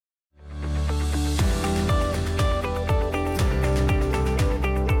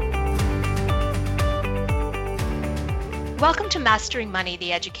Welcome to Mastering Money,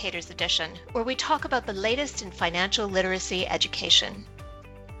 the Educator's Edition, where we talk about the latest in financial literacy education.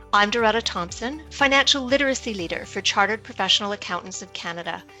 I'm Doretta Thompson, Financial Literacy Leader for Chartered Professional Accountants of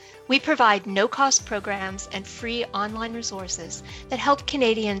Canada. We provide no-cost programs and free online resources that help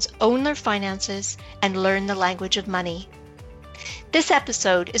Canadians own their finances and learn the language of money. This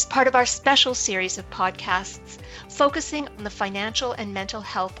episode is part of our special series of podcasts focusing on the financial and mental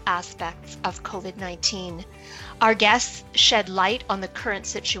health aspects of COVID-19. Our guests shed light on the current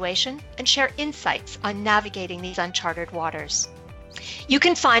situation and share insights on navigating these uncharted waters. You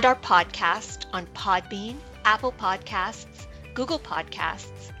can find our podcast on Podbean, Apple Podcasts, Google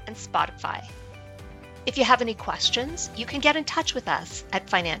Podcasts, and Spotify. If you have any questions, you can get in touch with us at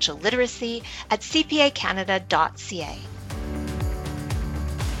financialliteracy@cpacanada.ca.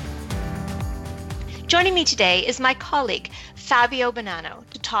 Joining me today is my colleague, Fabio Bonanno,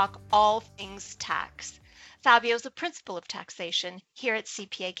 to talk all things tax. Fabio is the Principal of Taxation here at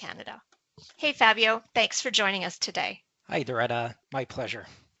CPA Canada. Hey, Fabio, thanks for joining us today. Hi, Doretta. My pleasure.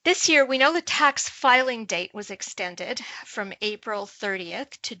 This year, we know the tax filing date was extended from April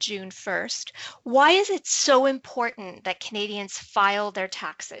 30th to June 1st. Why is it so important that Canadians file their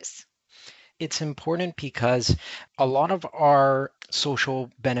taxes? It's important because a lot of our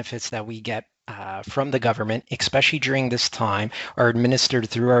social benefits that we get from the government, especially during this time, are administered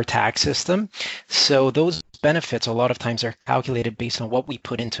through our tax system. So those benefits a lot of times are calculated based on what we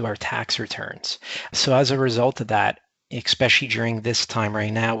put into our tax returns. So as a result of that, especially during this time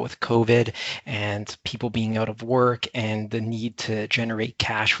right now with COVID and people being out of work and the need to generate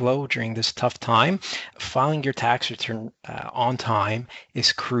cash flow during this tough time, filing your tax return on time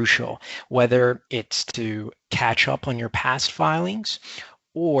is crucial, whether it's to catch up on your past filings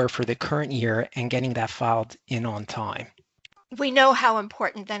or for the current year and getting that filed in on time. We know how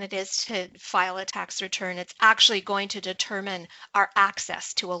important then it is to file a tax return. It's actually going to determine our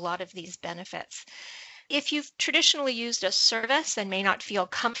access to a lot of these benefits. If you've traditionally used a service and may not feel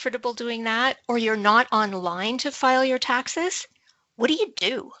comfortable doing that, or you're not online to file your taxes, what do you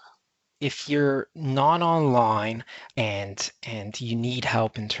do? If you're not online and you need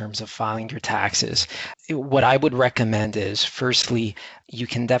help in terms of filing your taxes, what I would recommend is, firstly, you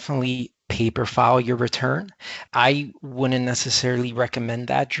can definitely paper file your return. I wouldn't necessarily recommend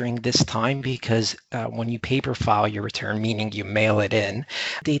that during this time because when you paper file your return, meaning you mail it in,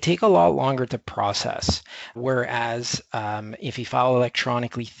 they take a lot longer to process. Whereas if you file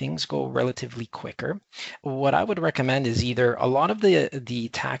electronically, things go relatively quicker. What I would recommend is either a lot of the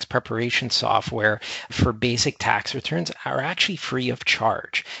tax preparation software for basic tax returns are actually free of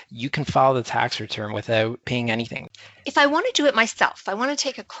charge. You can file the tax return without paying anything. If I want to do it myself, I want to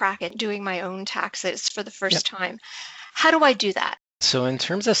take a crack at doing my own taxes for the first time. How do I do that? So in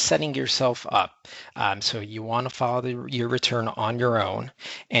terms of setting yourself up, so you want to file your return on your own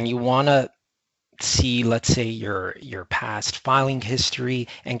and you want to see, let's say, your past filing history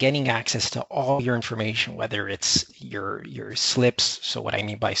and getting access to all your information, whether it's your slips. So what I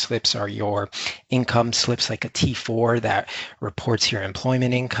mean by slips are your income slips, like a T4 that reports your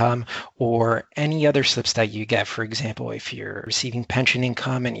employment income, or any other slips that you get. For example, if you're receiving pension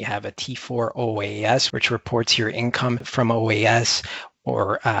income and you have a T4 OAS, which reports your income from OAS,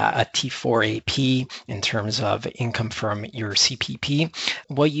 or a T4AP in terms of income from your CPP,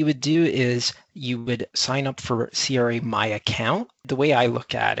 what you would do is you would sign up for CRA My Account. The way I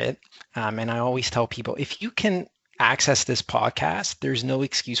look at it, and I always tell people, if you can access this podcast, there's no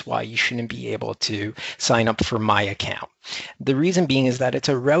excuse why you shouldn't be able to sign up for My Account. The reason being is that it's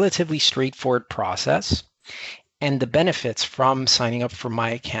a relatively straightforward process. And the benefits from signing up for My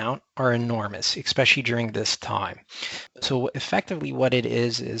Account are enormous, especially during this time. So effectively what it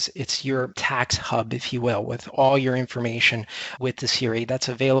is it's your tax hub, if you will, with all your information with the CRA that's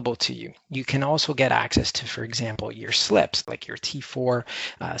available to you. You can also get access to, for example, your slips, like your T4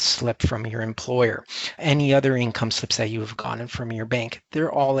 slip from your employer, any other income slips that you have gotten from your bank.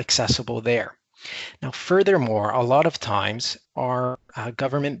 They're all accessible there. Now, furthermore, a lot of times our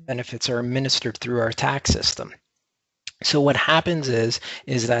government benefits are administered through our tax system. So what happens is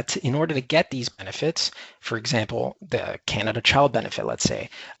that in order to get these benefits, for example, the Canada Child Benefit, let's say,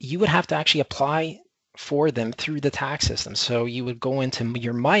 you would have to actually apply for them through the tax system. So you would go into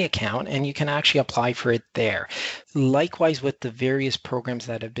your My Account and you can actually apply for it there. Likewise, with the various programs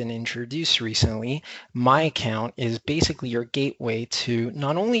that have been introduced recently, My Account is basically your gateway to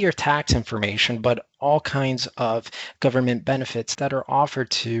not only your tax information, but all kinds of government benefits that are offered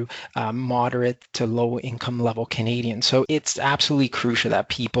to moderate to low income level Canadians. So it's absolutely crucial that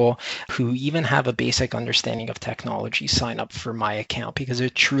people who even have a basic understanding of technology sign up for My Account, because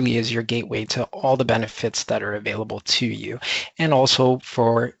it truly is your gateway to all the benefits that are available to you. And also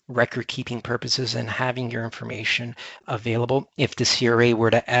for record keeping purposes and having your information available. If the CRA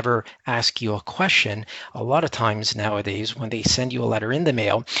were to ever ask you a question, a lot of times nowadays when they send you a letter in the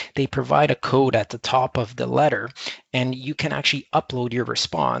mail, they provide a code at the top of the letter, and you can actually upload your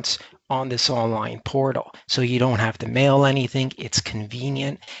response on this online portal. So you don't have to mail anything. It's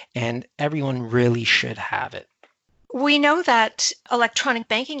convenient, and everyone really should have it. We know that electronic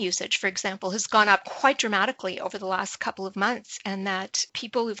banking usage, for example, has gone up quite dramatically over the last couple of months, and that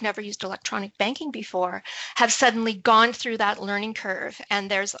people who've never used electronic banking before have suddenly gone through that learning curve. And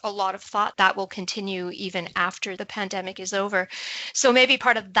there's a lot of thought that will continue even after the pandemic is over. So maybe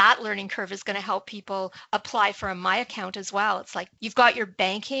part of that learning curve is going to help people apply for a My Account as well. It's like you've got your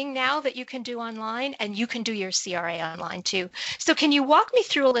banking now that you can do online, and you can do your CRA online too. So can you walk me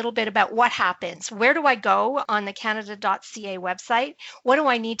through a little bit about what happens? Where do I go on the Canada.ca website? What do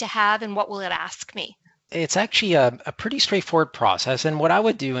I need to have, and what will it ask me? It's actually a pretty straightforward process. And what I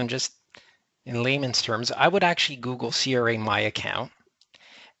would do, and just in layman's terms, I would actually Google CRA My Account.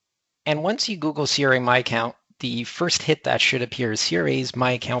 And once you Google CRA My Account, the first hit that should appear is CRA's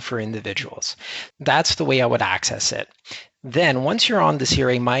My Account for Individuals. That's the way I would access it. Then once you're on the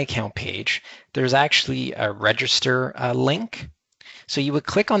CRA My Account page, there's actually a register link. So you would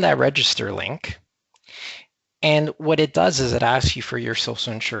click on that register link. And what it does is it asks you for your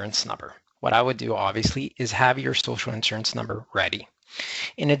social insurance number. What I would do, obviously, is have your social insurance number ready.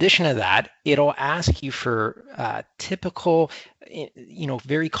 In addition to that, it'll ask you for typical,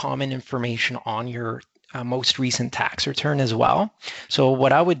 very common information on your most recent tax return as well. So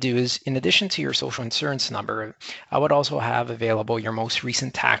what I would do is, in addition to your social insurance number, I would also have available your most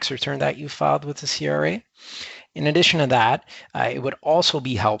recent tax return that you filed with the CRA. In addition to that, it would also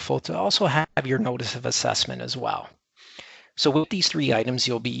be helpful to also have your notice of assessment as well. So with these three items,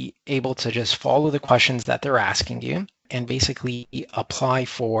 you'll be able to just follow the questions that they're asking you and basically apply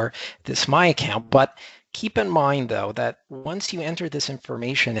for this My Account. But keep in mind, though, that once you enter this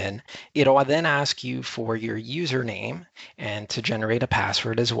information in, it'll then ask you for your username and to generate a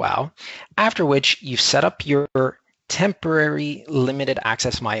password as well, after which you've set up your temporary limited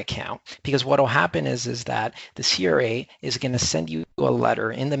access My Account, because what will happen is that the CRA is going to send you a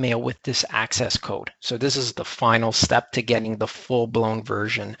letter in the mail with this access code. So this is the final step to getting the full-blown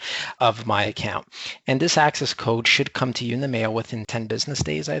version of My Account. And this access code should come to you in the mail within 10 business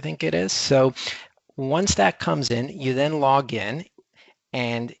days, I think it is. So once that comes in, you then log in,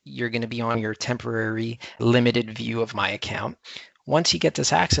 and you're going to be on your temporary limited view of My Account. Once you get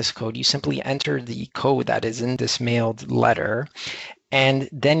this access code, you simply enter the code that is in this mailed letter, and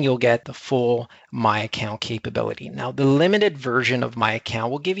then you'll get the full My Account capability. Now, the limited version of My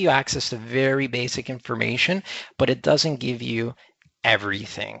Account will give you access to very basic information, but it doesn't give you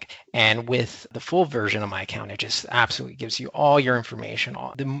everything. And with the full version of My Account, it just absolutely gives you all your information,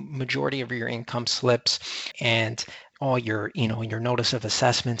 all the majority of your income slips, and all your, your notice of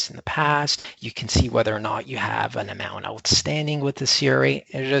assessments in the past. You can see whether or not you have an amount outstanding with the CRA.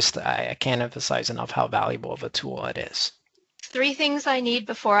 I can't emphasize enough how valuable of a tool it is. 3 things I need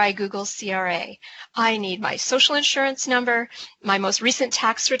before I Google CRA. I need my social insurance number, my most recent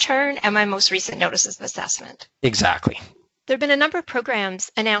tax return, and my most recent notices of assessment. Exactly. There have been a number of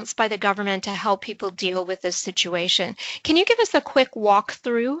programs announced by the government to help people deal with this situation. Can you give us a quick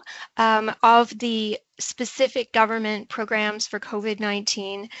walkthrough of the specific government programs for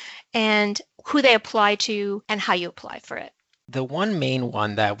COVID-19 and who they apply to and how you apply for it? The one main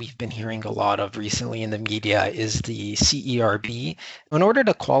one that we've been hearing a lot of recently in the media is the CERB. In order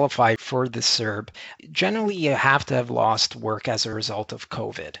to qualify for the CERB, generally you have to have lost work as a result of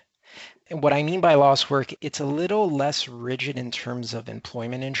COVID. And what I mean by lost work, it's a little less rigid in terms of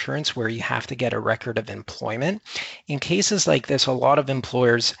employment insurance, where you have to get a record of employment. In cases like this, a lot of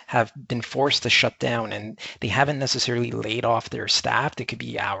employers have been forced to shut down, and they haven't necessarily laid off their staff. They could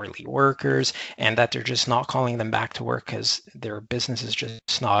be hourly workers, and that they're just not calling them back to work because their business is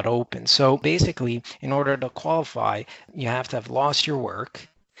just not open. So basically, in order to qualify, you have to have lost your work,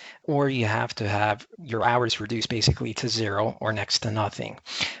 or you have to have your hours reduced basically to 0 or next to nothing.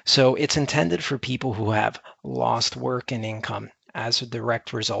 So it's intended for people who have lost work and income as a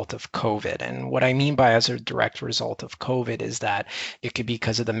direct result of COVID. And what I mean by as a direct result of COVID is that it could be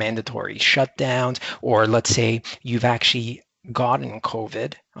because of the mandatory shutdowns, or let's say you've actually gotten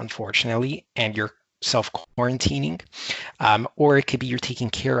COVID, unfortunately, and you're self-quarantining, or it could be you're taking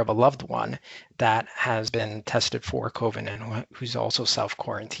care of a loved one that has been tested for COVID and who's also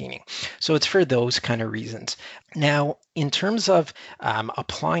self-quarantining. So it's for those kind of reasons. Now, in terms of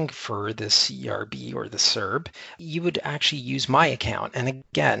applying for the CERB or the CERB, you would actually use My Account. And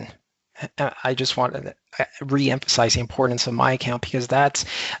again, I just want to re-emphasize the importance of My Account because that's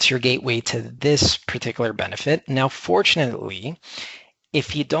your gateway to this particular benefit. Now, fortunately,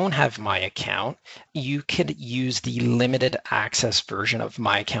 if you don't have My Account, you could use the limited access version of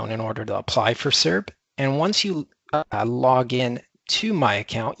My Account in order to apply for CERB. And once you log in to My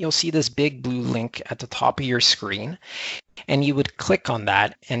Account, you'll see this big blue link at the top of your screen. And you would click on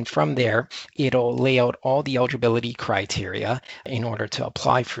that, and from there, it'll lay out all the eligibility criteria in order to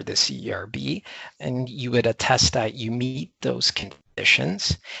apply for the CERB. And you would attest that you meet those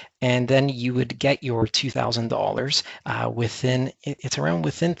conditions, and then you would get your $2,000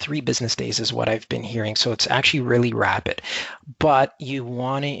 within 3 business days is what I've been hearing. So it's actually really rapid. But you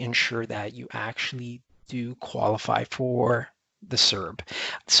want to ensure that you actually do qualify for the CERB.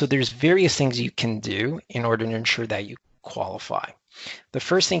 So there's various things you can do in order to ensure that you qualify. The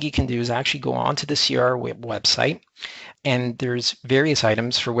first thing you can do is actually go onto the CR website, and there's various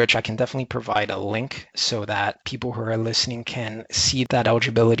items for which I can definitely provide a link so that people who are listening can see that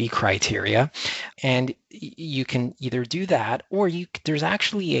eligibility criteria. And you can either do that, or there's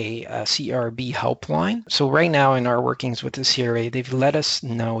actually a CRB helpline. So right now in our workings with the CRA, they've let us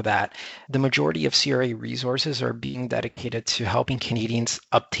know that the majority of CRA resources are being dedicated to helping Canadians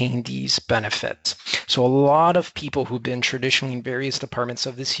obtain these benefits. So a lot of people who've been traditionally in various departments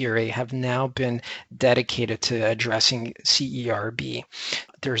of the CRA have now been dedicated to addressing CERB.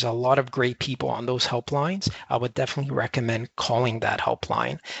 There's a lot of great people on those helplines. I would definitely recommend calling that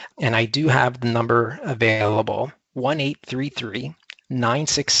helpline. And I do have the number available,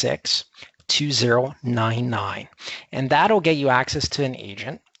 1-833-966-2099. And that'll get you access to an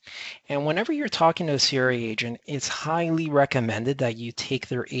agent. And whenever you're talking to a CRA agent, it's highly recommended that you take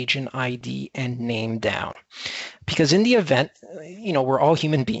their agent ID and name down. Because in the event, we're all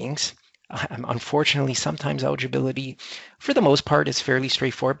human beings. Unfortunately, sometimes eligibility, for the most part, is fairly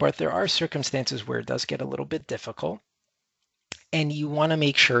straightforward, but there are circumstances where it does get a little bit difficult. And you want to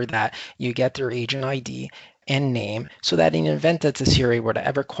make sure that you get their agent ID and name so that in the event that the CRA were to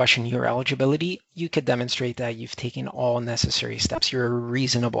ever question your eligibility, you could demonstrate that you've taken all necessary steps. You're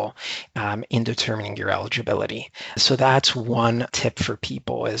reasonable in determining your eligibility. So that's one tip for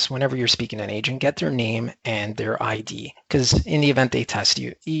people is whenever you're speaking to an agent, get their name and their ID, because in the event they test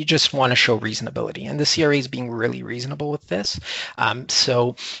you, you just want to show reasonability. And the CRA is being really reasonable with this.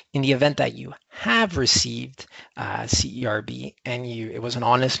 So in the event that you have received CERB and it was an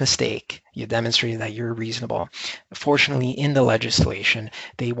honest mistake, you demonstrated that you're reasonable. Fortunately, in the legislation,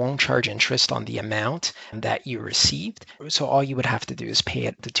 they won't charge interest on the amount that you received. So all you would have to do is pay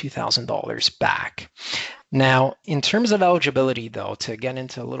it the $2,000 back. Now, in terms of eligibility, though, to get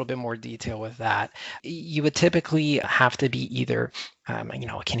into a little bit more detail with that, you would typically have to be either a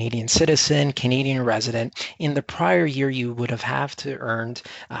Canadian citizen, Canadian resident. In the prior year, you would have to earned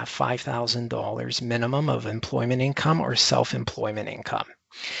 $5,000 minimum of employment income or self-employment income.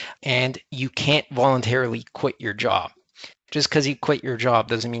 And you can't voluntarily quit your job. Just because you quit your job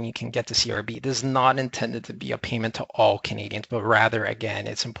doesn't mean you can get the CRB. This is not intended to be a payment to all Canadians, but rather, again,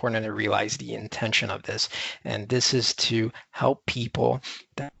 it's important to realize the intention of this. And this is to help people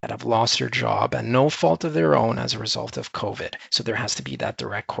that have lost their job and no fault of their own as a result of COVID. So there has to be that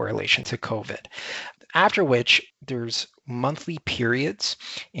direct correlation to COVID. After which, there's monthly periods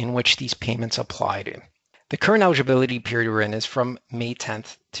in which these payments apply to. The current eligibility period we're in is from May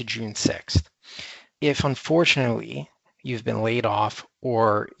 10th to June 6th. If unfortunately you've been laid off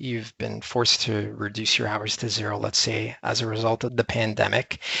or you've been forced to reduce your hours to 0, let's say, as a result of the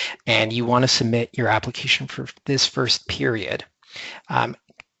pandemic, and you want to submit your application for this first period,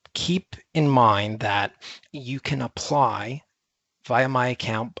 keep in mind that you can apply via My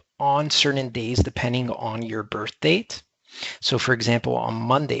Account on certain days depending on your birth date. So for example, on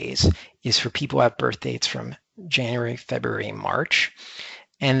Mondays is for people who have birth dates from January, February, March,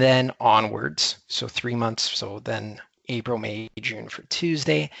 and then onwards, so 3 months, so then April, May, June for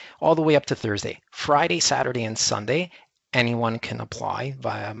Tuesday, all the way up to Thursday. Friday, Saturday, and Sunday, anyone can apply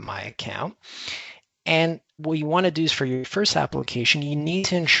via My Account. And what you want to do is for your first application, you need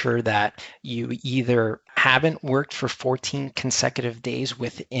to ensure that you either haven't worked for 14 consecutive days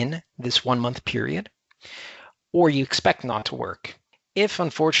within this 1 month period, or you expect not to work. If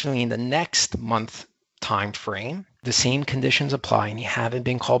unfortunately in the next month time frame, the same conditions apply and you haven't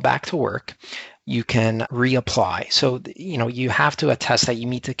been called back to work, you can reapply. So, you have to attest that you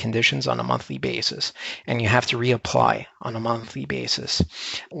meet the conditions on a monthly basis, and you have to reapply on a monthly basis.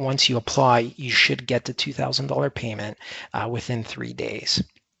 Once you apply, you should get the $2,000 payment within 3 days.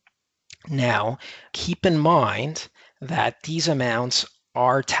 Now, keep in mind that these amounts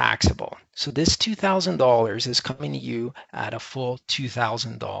are taxable. So this $2,000 is coming to you at a full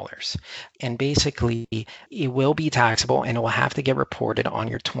 $2,000. And basically, it will be taxable and it will have to get reported on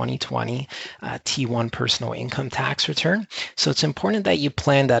your 2020 T1 personal income tax return. So it's important that you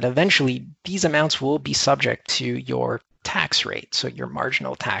plan that eventually these amounts will be subject to your tax rate, so your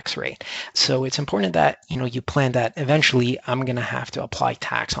marginal tax rate. So it's important that you plan that eventually I'm going to have to apply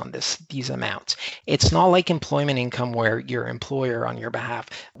tax on these amounts. It's not like employment income where your employer on your behalf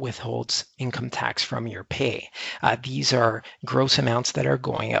withholds income tax from your pay. These are gross amounts that are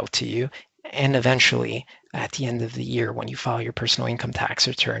going out to you, and eventually at the end of the year, when you file your personal income tax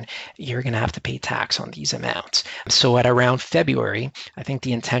return, you're going to have to pay tax on these amounts. So at around February, I think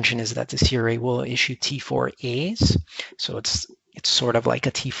the intention is that the CRA will issue T4As. So it's sort of like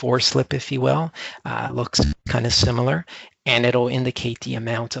a T4 slip, if you will. Looks kind of similar, and it'll indicate the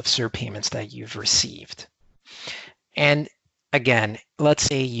amount of CERB payments that you've received. And again, let's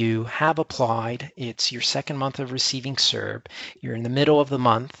say you have applied, it's your second month of receiving CERB, you're in the middle of the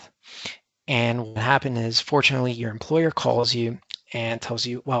month, and what happened is, fortunately, your employer calls you and tells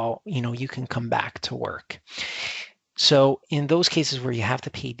you, well, you can come back to work. So in those cases where you have to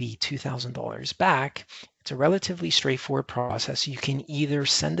pay the $2,000 back, it's a relatively straightforward process. You can either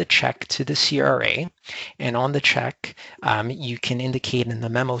send a check to the CRA, and on the check, you can indicate in the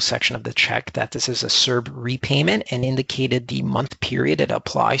memo section of the check that this is a CERB repayment and indicated the month period it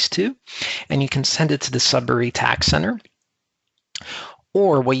applies to, and you can send it to the Sudbury Tax Center.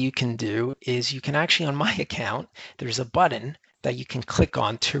 Or what you can do is you can actually, on my account, there's a button that you can click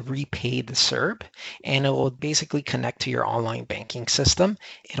on to repay the CERB, and it will basically connect to your online banking system.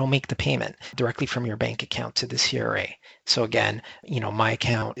 It'll make the payment directly from your bank account to the CRA. So again, my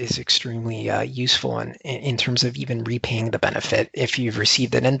account is extremely useful in terms of even repaying the benefit if you've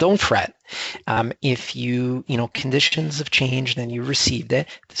received it. And don't fret. If conditions have changed and you received it,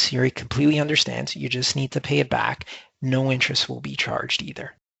 the CRA completely understands. You just need to pay it back. No interest will be charged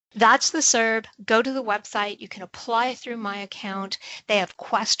either. That's the CERB. Go to the website. You can apply through my account. They have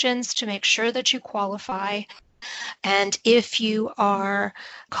questions to make sure that you qualify. And if you are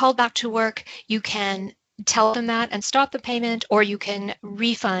called back to work, you can tell them that and stop the payment, or you can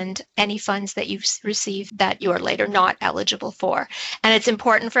refund any funds that you've received that you are later not eligible for. And it's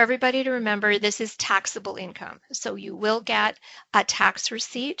important for everybody to remember this is taxable income. So you will get a tax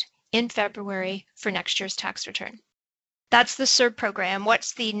receipt in February for next year's tax return. That's the CERB program.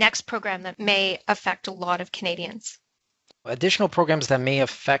 What's the next program that may affect a lot of Canadians? Additional programs that may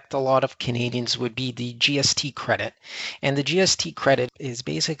affect a lot of Canadians would be the GST credit. And the GST credit is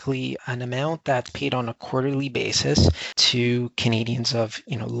basically an amount that's paid on a quarterly basis to Canadians of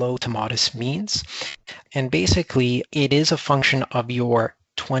low to modest means. And basically, it is a function of your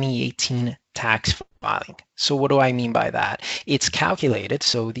 2018 tax filing. So what do I mean by that? It's calculated.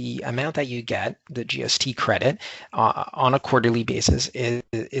 So the amount that you get, the GST credit, on a quarterly basis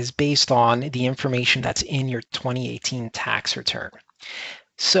is based on the information that's in your 2018 tax return.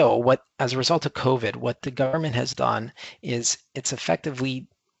 So as a result of COVID, what the government has done is it's effectively,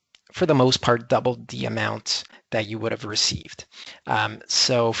 for the most part, doubled the amount that you would have received.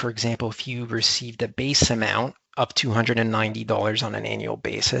 So for example, if you received a base amount of $290 on an annual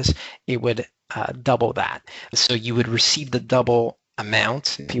basis, it would double that. So you would receive the double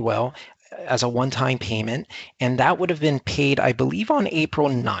amount, if you will, as a one-time payment, and that would have been paid, I believe, on April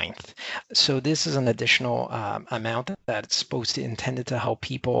 9th. So this is an additional amount that's intended to help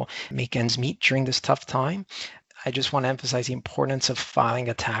people make ends meet during this tough time. I just want to emphasize the importance of filing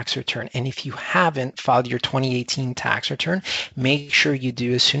a tax return. And if you haven't filed your 2018 tax return, make sure you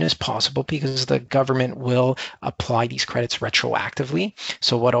do as soon as possible, because the government will apply these credits retroactively.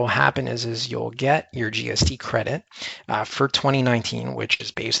 So what will happen is you'll get your GST credit for 2019, which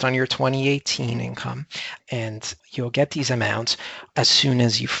is based on your 2018 income, and you'll get these amounts as soon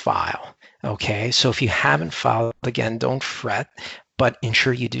as you file. Okay, so if you haven't filed, again, don't fret, but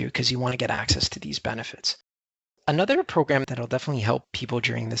ensure you do, because you want to get access to these benefits. Another program that will definitely help people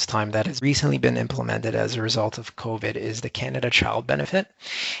during this time that has recently been implemented as a result of COVID is the Canada Child Benefit.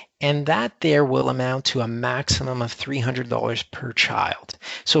 And that there will amount to a maximum of $300 per child.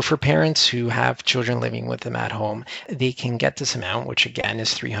 So for parents who have children living with them at home, they can get this amount, which again is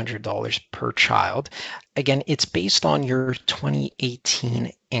 $300 per child. Again, it's based on your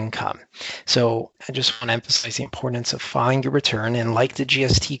 2018 income. So I just want to emphasize the importance of filing your return. And like the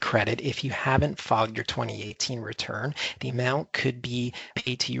GST credit, if you haven't filed your 2018 return, the amount could be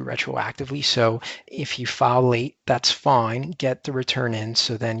paid to you retroactively. So if you file late, that's fine. Get the return in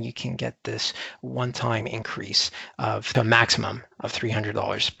so then you can get this one-time increase of a maximum of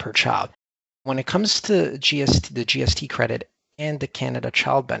 $300 per child. When it comes to GST, the GST credit and the Canada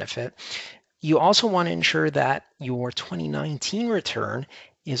Child Benefit, you also want to ensure that your 2019 return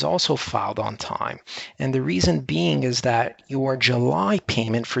is also filed on time. And the reason being is that your July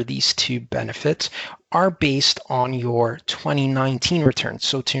payment for these two benefits are based on your 2019 return.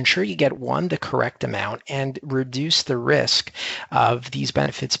 So to ensure you get the correct amount and reduce the risk of these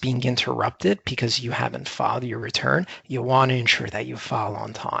benefits being interrupted because you haven't filed your return, you want to ensure that you file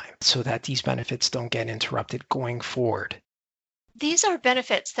on time so that these benefits don't get interrupted going forward. These are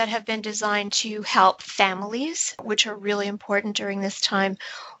benefits that have been designed to help families, which are really important during this time.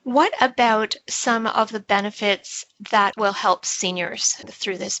 What about some of the benefits that will help seniors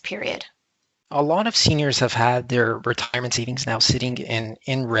through this period? A lot of seniors have had their retirement savings now sitting in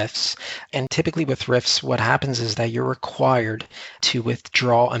RRIFs. And typically with RRIFs, what happens is that you're required to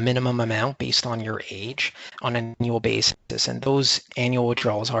withdraw a minimum amount based on your age on an annual basis. And those annual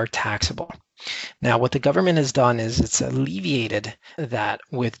withdrawals are taxable. Now, what the government has done is it's alleviated that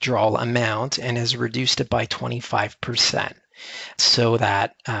withdrawal amount and has reduced it by 25%. So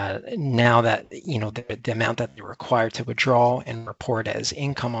that now that the amount that they're required to withdraw and report as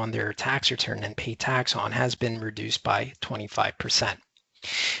income on their tax return and pay tax on has been reduced by 25%.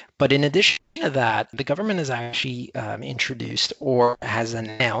 But in addition to that, the government has actually introduced or has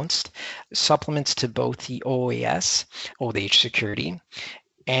announced supplements to both the OAS, Old Age Security,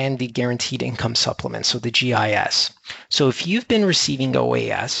 and the Guaranteed Income Supplement, so the GIS. So if you've been receiving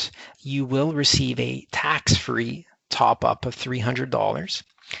OAS, you will receive a tax-free top-up of $300.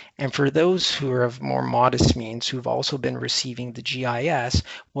 And for those who are of more modest means, who've also been receiving the GIS,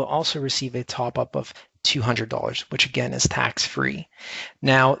 will also receive a top-up of $200, which again is tax-free.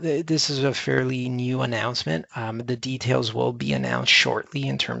 Now, this is a fairly new announcement. The details will be announced shortly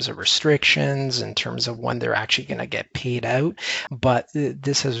in terms of restrictions, in terms of when they're actually going to get paid out. But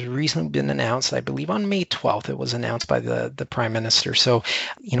this has recently been announced, I believe on May 12th, it was announced by the Prime Minister. So,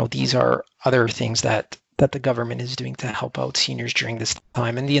 these are other things that the government is doing to help out seniors during this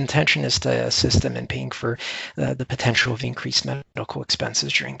time. And the intention is to assist them in paying for the potential of increased medical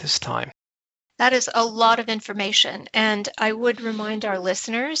expenses during this time. That is a lot of information, and I would remind our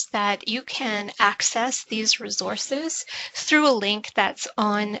listeners that you can access these resources through a link that's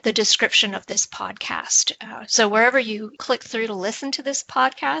on the description of this podcast. So wherever you click through to listen to this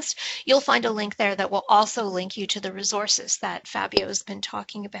podcast, you'll find a link there that will also link you to the resources that Fabio has been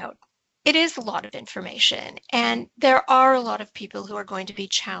talking about. It is a lot of information, and there are a lot of people who are going to be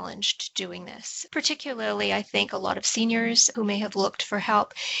challenged doing this. Particularly, I think a lot of seniors who may have looked for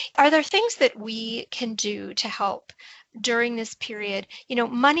help. Are there things that we can do to help during this period?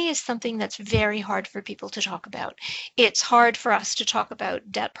 Money is something that's very hard for people to talk about. It's hard for us to talk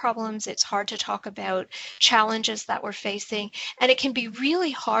about debt problems. It's hard to talk about challenges that we're facing. And it can be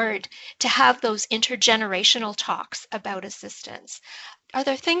really hard to have those intergenerational talks about assistance. Are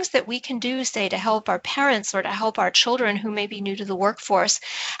there things that we can do, say, to help our parents or to help our children who may be new to the workforce?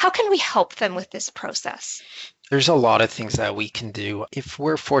 How can we help them with this process? There's a lot of things that we can do. If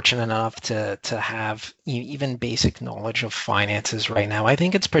we're fortunate enough to have even basic knowledge of finances right now, I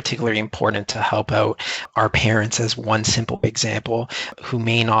think it's particularly important to help out our parents as one simple example who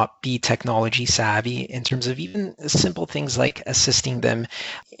may not be technology savvy in terms of even simple things like assisting them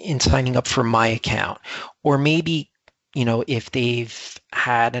in signing up for My Account, or maybe if they've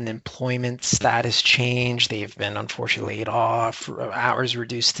had an employment status change, they've been unfortunately laid off, hours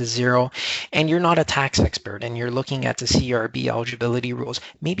reduced to zero, and you're not a tax expert and you're looking at the CRB eligibility rules,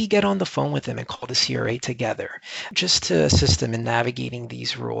 maybe get on the phone with them and call the CRA together just to assist them in navigating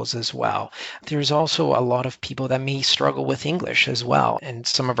these rules as well. There's also a lot of people that may struggle with English as well, and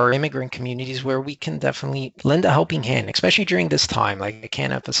some of our immigrant communities where we can definitely lend a helping hand, especially during this time. Like, I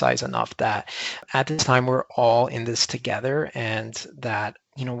can't emphasize enough that at this time we're all in this together, and that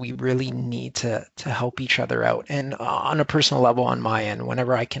we really need to help each other out. And on a personal level, on my end,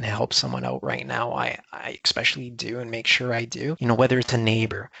 whenever I can help someone out right now, I especially do and make sure I do. Whether it's a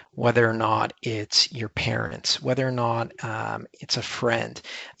neighbor, whether or not it's your parents, whether or not it's a friend.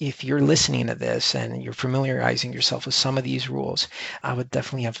 If you're listening to this and you're familiarizing yourself with some of these rules, I would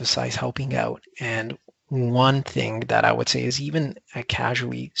definitely emphasize helping out. And one thing that I would say is even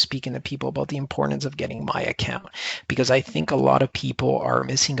casually speaking to people about the importance of getting my account, because I think a lot of people are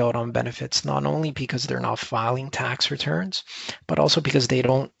missing out on benefits, not only because they're not filing tax returns, but also because they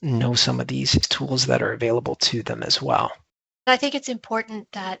don't know some of these tools that are available to them as well. I think it's important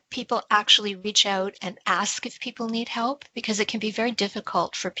that people actually reach out and ask if people need help, because it can be very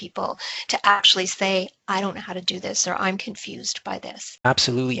difficult for people to actually say, I don't know how to do this, or I'm confused by this.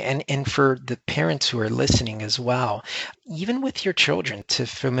 Absolutely. And for the parents who are listening as well, even with your children, to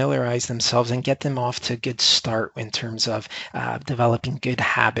familiarize themselves and get them off to a good start in terms of developing good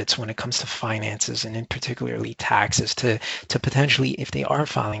habits when it comes to finances, and in particularly taxes, to potentially, if they are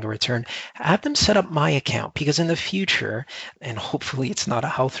filing a return, have them set up my account, because in the future, and hopefully it's not a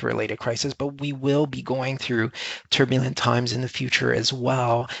health related crisis, but we will be going through turbulent times in the future as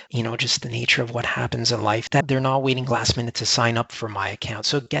well. Just the nature of what happens in life, that they're not waiting last minute to sign up for my account.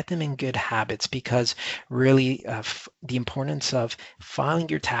 So get them in good habits, because really the importance of filing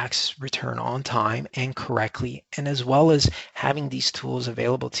your tax return on time and correctly, and as well as having these tools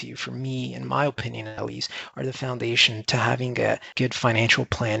available to you, for me, in my opinion at least, are the foundation to having a good financial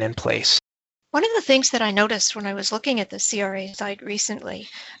plan in place. One of the things that I noticed when I was looking at the CRA site recently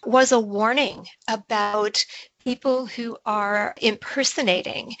was a warning about people who are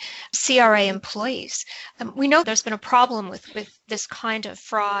impersonating CRA employees. We know there's been a problem with this kind of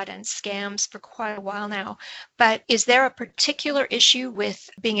fraud and scams for quite a while now, but is there a particular issue with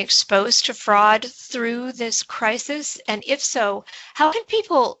being exposed to fraud through this crisis? And if so, how can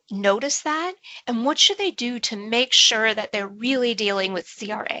people notice that? And what should they do to make sure that they're really dealing with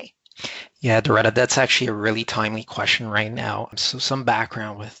CRA? Yeah, Doretta, that's actually a really timely question right now. So some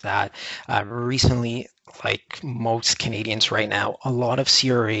background with that. Recently, like most Canadians right now, a lot of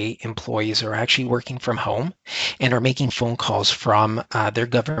CRA employees are actually working from home and are making phone calls from their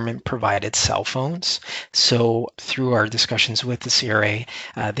government provided cell phones. So through our discussions with the CRA,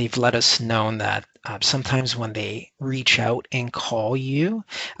 they've let us know that sometimes when they reach out and call you,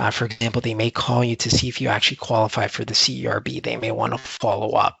 for example, they may call you to see if you actually qualify for the CERB. They may want to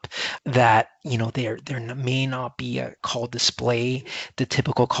follow up that, there may not be a call display, the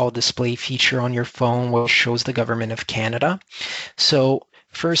typical call display feature on your phone, which shows the Government of Canada. So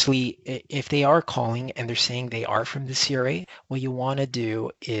firstly, if they are calling and they're saying they are from the CRA, what you want to do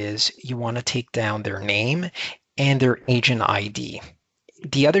is you want to take down their name and their agent ID.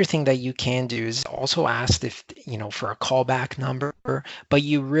 The other thing that you can do is also ask if, for a callback number, but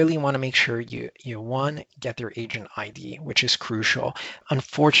you really want to make sure you one, get their agent ID, which is crucial.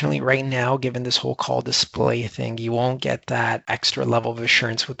 Unfortunately, right now, given this whole call display thing, you won't get that extra level of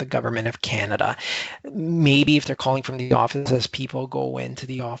assurance with the Government of Canada. Maybe if they're calling from the office, as people go into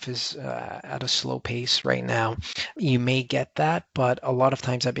the office at a slow pace right now, you may get that, but a lot of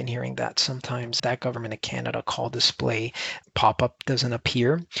times I've been hearing that sometimes that Government of Canada call display pop-up doesn't appear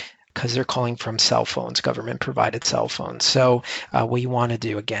because they're calling from cell phones, government provided cell phones. So what you want to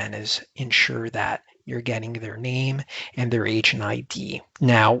do again is ensure that you're getting their name and their agent ID.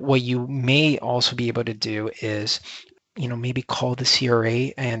 Now, what you may also be able to do is, maybe call the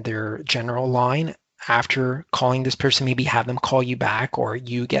CRA and their general line. After calling this person, maybe have them call you back, or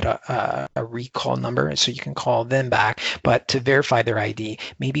you get a recall number so you can call them back. But to verify their ID,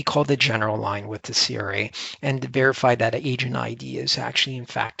 maybe call the general line with the CRA and verify that agent ID is actually in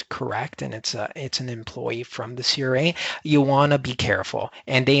fact correct and it's an employee from the CRA. You want to be careful,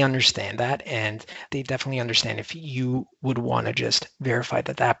 and they understand that, and they definitely understand if you would want to just verify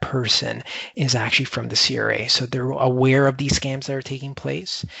that that person is actually from the CRA. So they're aware of these scams that are taking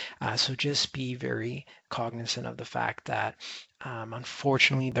place. So just be very cognizant of the fact that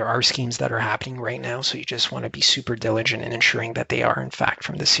unfortunately there are schemes that are happening right now. So you just want to be super diligent in ensuring that they are in fact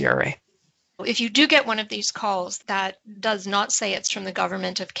from the CRA. If you do get one of these calls that does not say it's from the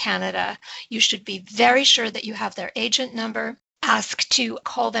Government of Canada, you should be very sure that you have their agent number. Ask to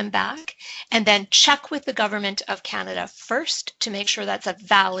call them back, and then check with the Government of Canada first to make sure that's a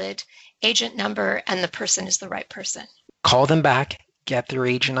valid agent number and the person is the right person. Call them back, get their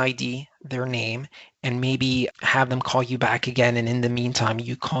agent ID, their name, and maybe have them call you back again. And in the meantime,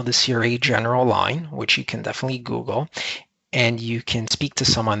 you call the CRA general line, which you can definitely Google, and you can speak to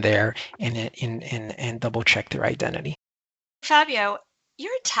someone there and double check their identity. Fabio,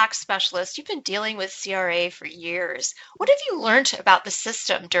 You're a tax specialist. You've been dealing with CRA for years. What have you learned about the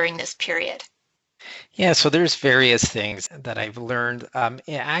system during this period? Yeah, so there's various things that I've learned.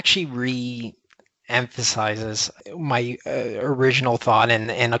 It actually emphasizes my original thought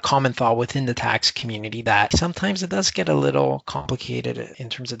and a common thought within the tax community that sometimes it does get a little complicated in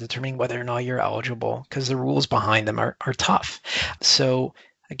terms of determining whether or not you're eligible because the rules behind them are tough. So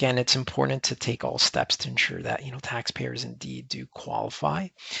again, it's important to take all steps to ensure that taxpayers indeed do qualify.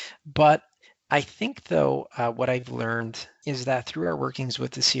 But I think, though, what I've learned is that through our workings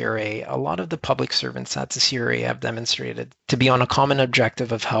with the CRA, a lot of the public servants at the CRA have demonstrated to be on a common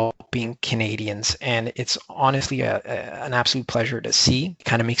objective of helping Canadians. And it's honestly an absolute pleasure to see. It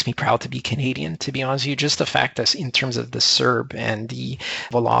kind of makes me proud to be Canadian, to be honest with you. Just the fact that in terms of the CERB and the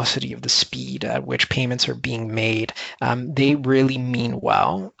velocity of the speed at which payments are being made, they really mean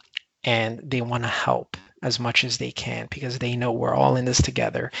well and they want to help as much as they can because they know we're all in this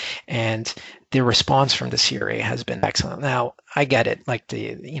together. And the response from the CRA has been excellent. Now, I get it, like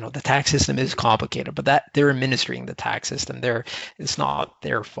the tax system is complicated, but that they're administering the tax system. It's not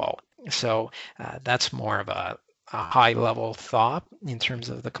their fault. So that's more of a high level thought in terms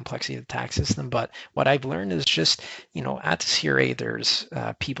of the complexity of the tax system. But what I've learned is just, at the CRA, there's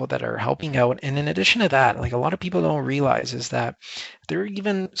people that are helping out. And in addition to that, like a lot of people don't realize is that they're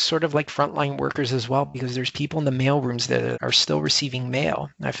even sort of like frontline workers as well, because there's people in the mail rooms that are still receiving mail.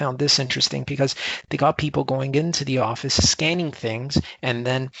 And I found this interesting because they got people going into the office, scanning things, and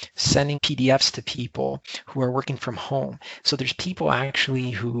then sending PDFs to people who are working from home. So there's people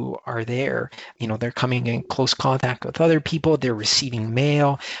actually who are there, they're coming in close contact with other people, they're receiving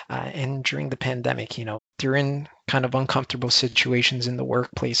mail, and during the pandemic, they're in kind of uncomfortable situations in the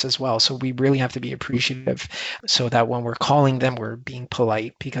workplace as well. So we really have to be appreciative so that when we're calling them, we're being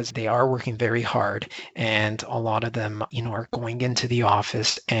polite because they are working very hard. And a lot of them, are going into the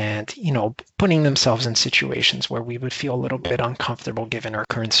office and, putting themselves in situations where we would feel a little bit uncomfortable given our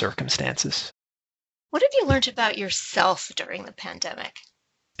current circumstances. What have you learned about yourself during the pandemic?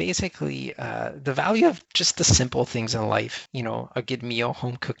 Basically, the value of just the simple things in life, a good meal,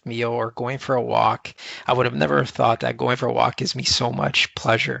 home cooked meal, or going for a walk. I would have never thought that going for a walk gives me so much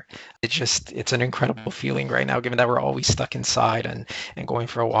pleasure. It's an incredible feeling right now, given that we're always stuck inside, and going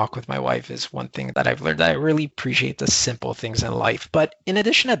for a walk with my wife is one thing that I've learned that I really appreciate the simple things in life. But in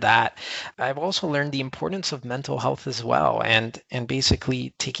addition to that, I've also learned the importance of mental health as well, and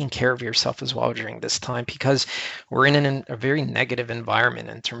basically taking care of yourself as well during this time, because we're in a very negative environment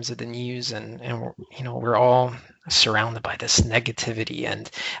in terms of the news, and we're all surrounded by this negativity,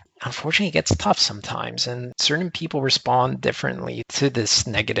 and unfortunately it gets tough sometimes, and certain people respond differently to this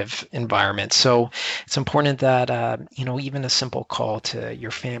negative environment. So it's important that even a simple call to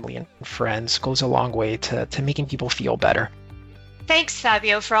your family and friends goes a long way to making people feel better. Thanks,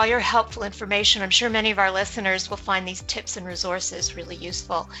 Fabio, for all your helpful information. I'm sure many of our listeners will find these tips and resources really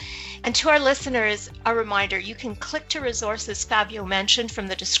useful. And to our listeners, a reminder, you can click to resources Fabio mentioned from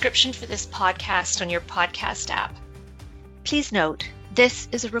the description for this podcast on your podcast app. Please note, this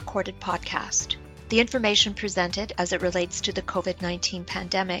is a recorded podcast. The information presented as it relates to the COVID-19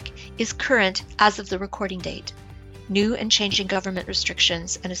 pandemic is current as of the recording date. New and changing government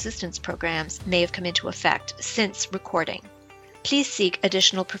restrictions and assistance programs may have come into effect since recording. Please seek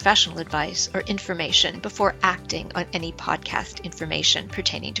additional professional advice or information before acting on any podcast information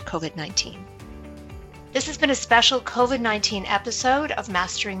pertaining to COVID-19. This has been a special COVID-19 episode of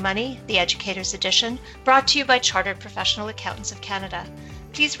Mastering Money, the Educator's Edition, brought to you by Chartered Professional Accountants of Canada.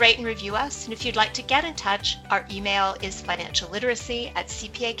 Please rate and review us, and if you'd like to get in touch, our email is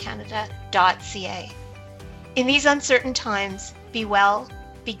financialliteracy@cpacanada.ca. In these uncertain times, be well,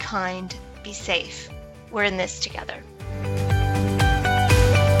 be kind, be safe. We're in this together.